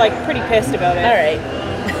club was like pretty pissed about it. All right.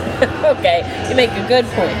 Okay, you make a good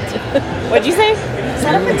point. What'd you say?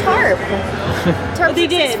 Set up a tarp. Tarp They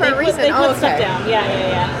exists did. for They a put, reason. they put Oh, stuff okay. down.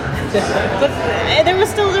 Yeah. But there was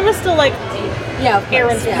still like Yeah, of course,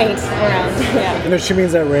 Aaron's yeah. paint around. Yeah. No, she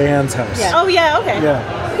means at Rayanne's house. Yeah. Oh yeah. Okay.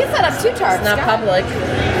 Yeah. We can set up 2 tarps. It's not Scott. public.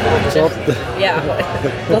 So, Yeah.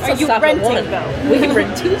 Let's Are not you stop renting, at one. though? We can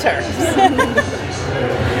rent 2 tarps.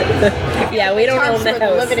 Yeah, we don't Tarps own the for the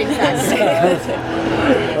house. limiting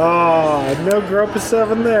factor. oh, no Grope of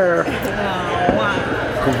Seven there.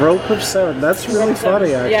 Grope of Seven. That's really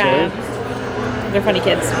funny, actually. Yeah. They're funny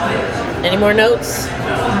kids. Any more notes?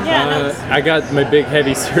 Yeah. I got my big,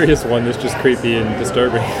 heavy, serious one that's just creepy and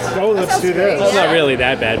disturbing. Oh, let's do Well, this. it's not really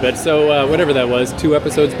that bad, but so whatever that was, 2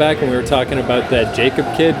 episodes back when we were talking about that Jacob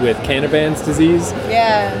kid with Canavan's disease.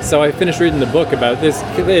 Yeah. So I finished reading the book about this.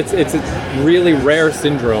 It's a really rare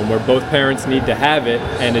syndrome where both parents need to have it,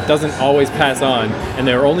 and it doesn't always pass on. And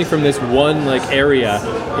they're only from this one like area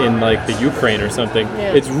in like the Ukraine or something.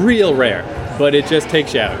 It's real rare, but it just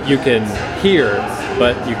takes you out. You can hear,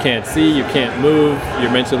 but you can't see, you can't move.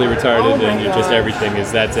 You're mentally retarded, and you're just everything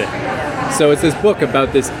is that's it. So it's this book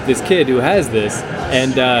about this kid who has this,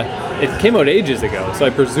 and it came out ages ago. So I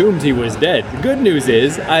presumed he was dead. The good news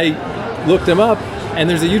is I looked him up, and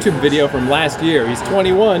there's a YouTube video from last year. He's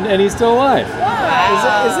 21 and he's still alive.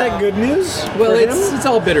 Is that good news? Well, for it's him? it's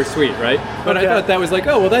all bittersweet, right? But Okay. I thought that was like,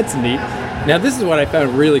 oh, well, that's neat. Now, this is what I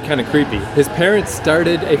found really kind of creepy. His parents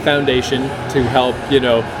started a foundation to help,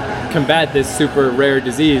 combat this super rare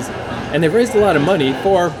disease, and they've raised a lot of money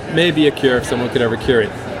for maybe a cure if someone could ever cure it.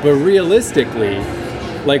 But realistically,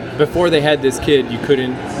 like before they had this kid, you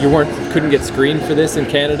couldn't get screened for this in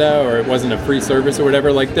Canada, or it wasn't a free service or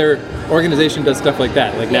whatever. Like their organization does stuff like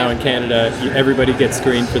that. Like now in Canada, everybody gets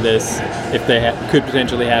screened for this if they could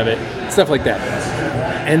potentially have it, stuff like that.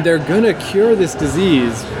 And they're gonna cure this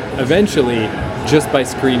disease eventually just by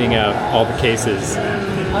screening out all the cases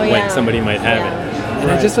when somebody might have it. And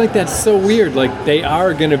I just think that's so weird. Like they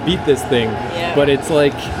are gonna beat this thing, but it's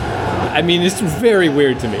like. I mean, it's very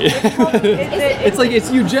weird to me. It's like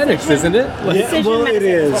it's eugenics, isn't it? Like, Yeah, well, it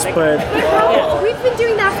is, but Well, we've been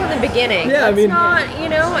doing that from the beginning. Yeah, I It's mean- not,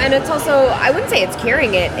 and it's also, I wouldn't say it's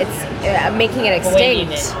curing it, it's making it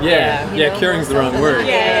Avoiding extinct. it. yeah, curing's the wrong word.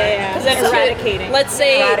 Yeah. That's Eradicating. Let's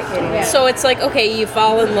say, Eradicating, yeah. so it's like, okay, you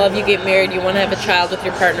fall in love, you get married, you want to have a child with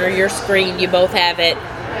your partner, you're screened, you both have it.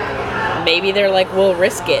 Maybe they're like, we'll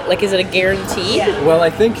risk it. Like, is it a guarantee? Well,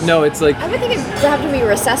 I think no. It's like I would think it'd have to be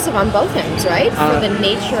recessive on both ends, right? For the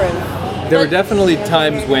nature of. there were definitely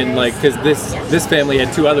times when, like, because this family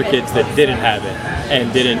had 2 other kids that didn't have it,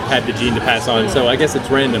 and didn't have the gene to pass on. So I guess it's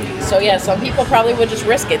random. So yeah, some people probably would just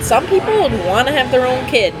risk it. Some people would want to have their own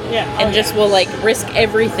kid, and just will like risk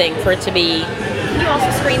everything for it to be. Can you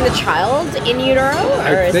also screen the child in utero?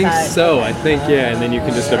 Or I think is that... so. I think and then you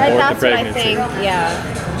can just abort That's the pregnancy. what I think.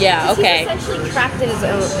 Yeah. Yeah. Okay. He's essentially trapped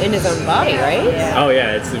in his own body, right? Oh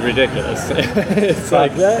yeah, it's ridiculous. It's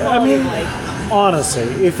like I mean, honestly,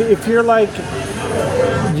 if you're like,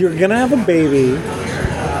 you're gonna have a baby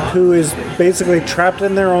who is basically trapped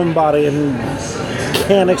in their own body and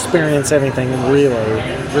can't experience anything really,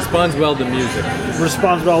 responds well to music.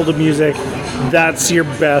 responds well to music, that's your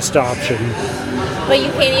best option. But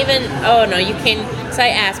you can't even. Oh no, you can. Because I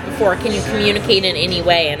asked before, can you communicate in any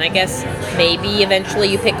way? And I guess maybe eventually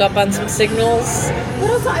you pick up on some signals. But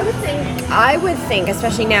also, I would think,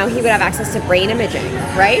 especially now, he would have access to brain imaging,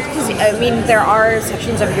 right? Because I mean, there are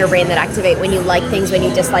sections of your brain that activate when you like things, when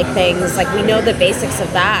you dislike things. Like we know the basics of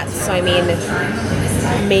that. So I mean,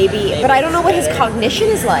 maybe. But I don't know what his cognition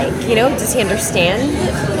is like. You know, does he understand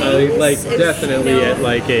things? Definitely at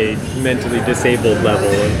like a mentally disabled level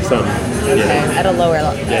of some. At a lower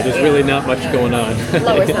level. Yeah, there's really not much going on.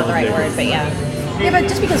 Lower is not the right word, but yeah. Yeah, but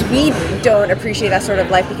just because we don't appreciate that sort of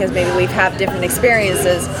life because maybe we've had different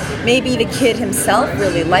experiences, maybe the kid himself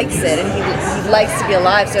really likes it and he likes to be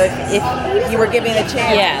alive. So if you were giving a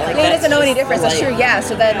chance, like he doesn't know any difference. That's true. Yeah.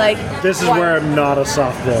 So then like This is where I'm not a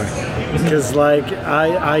soft boy, because like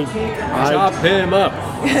I Chop him up.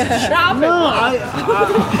 I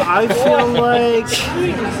feel like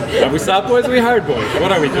Are we soft boys or are we hard boys?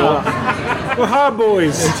 What are we doing? we're hard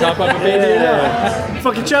boys. Chop up a baby?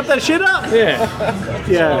 Fucking chop that shit up. Yeah.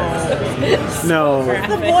 Yeah. No.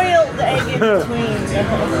 The boiled egg in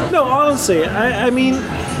between. No, honestly, I mean,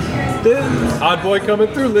 the, Hot boy coming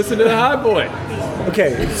through. Listen to the hot boy.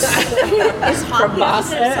 okay.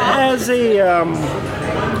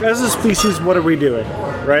 As a species, what are we doing?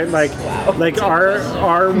 Right? Like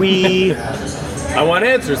are we? I want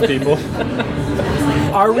answers, people.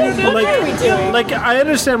 Are we like I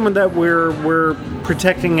understand that we're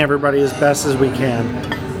protecting everybody as best as we can,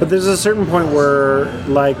 but there's a certain point where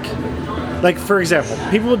like for example,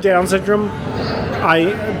 people with Down syndrome,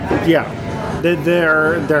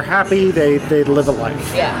 they're happy, they live a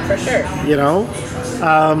life. Yeah, for sure. You know,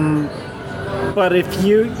 but if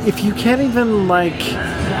you can't even like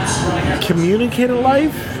communicate a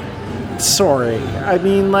life. Sorry, I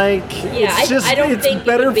mean, like, it's just I don't it's think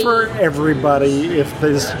better for everybody if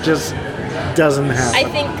this just doesn't happen. I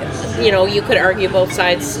think you could argue both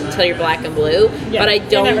sides until you're black and blue, but I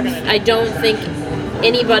don't think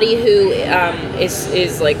anybody who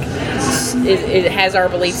has our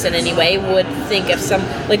beliefs in any way would think if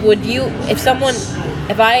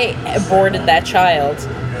I aborted that child,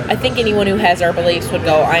 I think anyone who has our beliefs would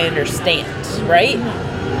go, I understand, right?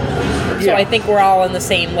 So I think we're all on the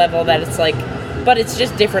same level that it's like, but it's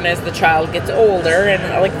just different as the child gets older. And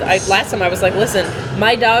last time I was like, listen,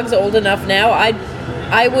 my dog's old enough now.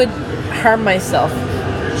 I would harm myself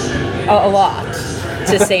a lot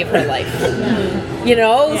to save her life.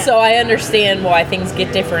 So I understand why things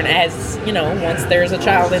get different as once there's a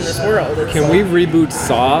child in this world. Can we reboot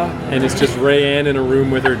Saw and it's just Rayanne in a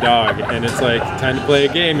room with her dog and it's like time to play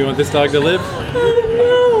a game? You want this dog to live?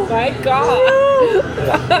 Oh my God.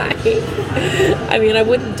 Why? I mean, I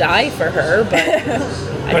wouldn't die for her, but...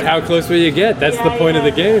 But how close will you get? That's the point of the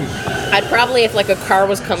game. I'd probably, if like a car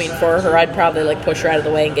was coming for her, I'd probably like push her out of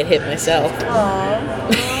the way and get hit myself.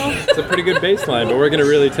 It's a pretty good baseline, but we're going to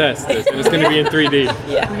really test this, and it's going to be in 3D.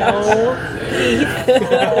 Yeah.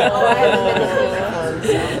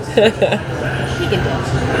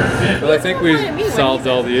 Well, I think we solved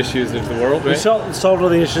all the issues of the world, We right? solved all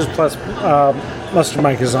the issues. Plus, Mustard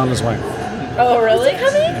Mike is on his way. Oh, really?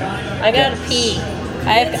 I gotta pee.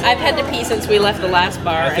 I've had to pee since we left the last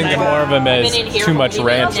bar. I think more of him as too much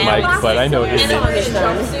rant, Mike, but I know what you And I'm in mean.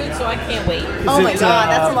 jumpsuit, so I can't wait. Oh my God,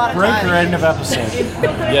 that's a lot of break time. or end of episode?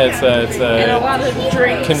 Yeah, it's And a a lot of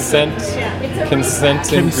drinks. consent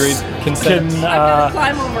ingredient. Consent.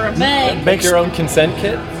 Climb over a bag. Make your own consent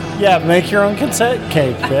kit. Yeah, make your own consent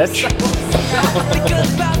cake, bitch.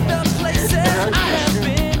 Because about the places I have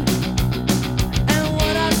been and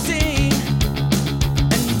what I've seen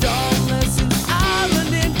and all lessons I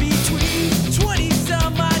learned in between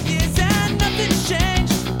 20-some odd years and nothing's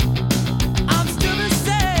changed. I'm still the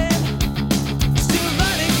same, still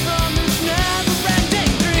running from this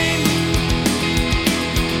never-ending dream.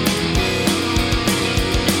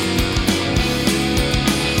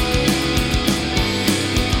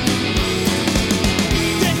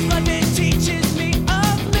 This life it teaches me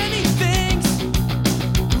of many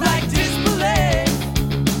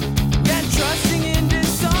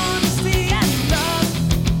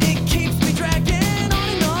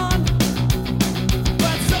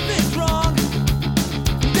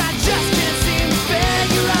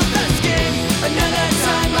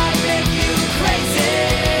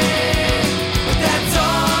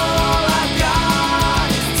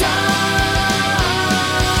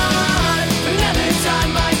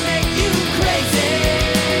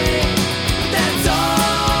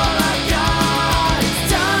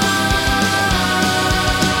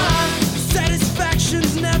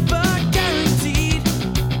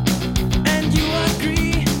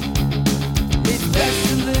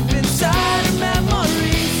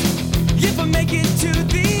to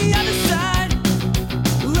the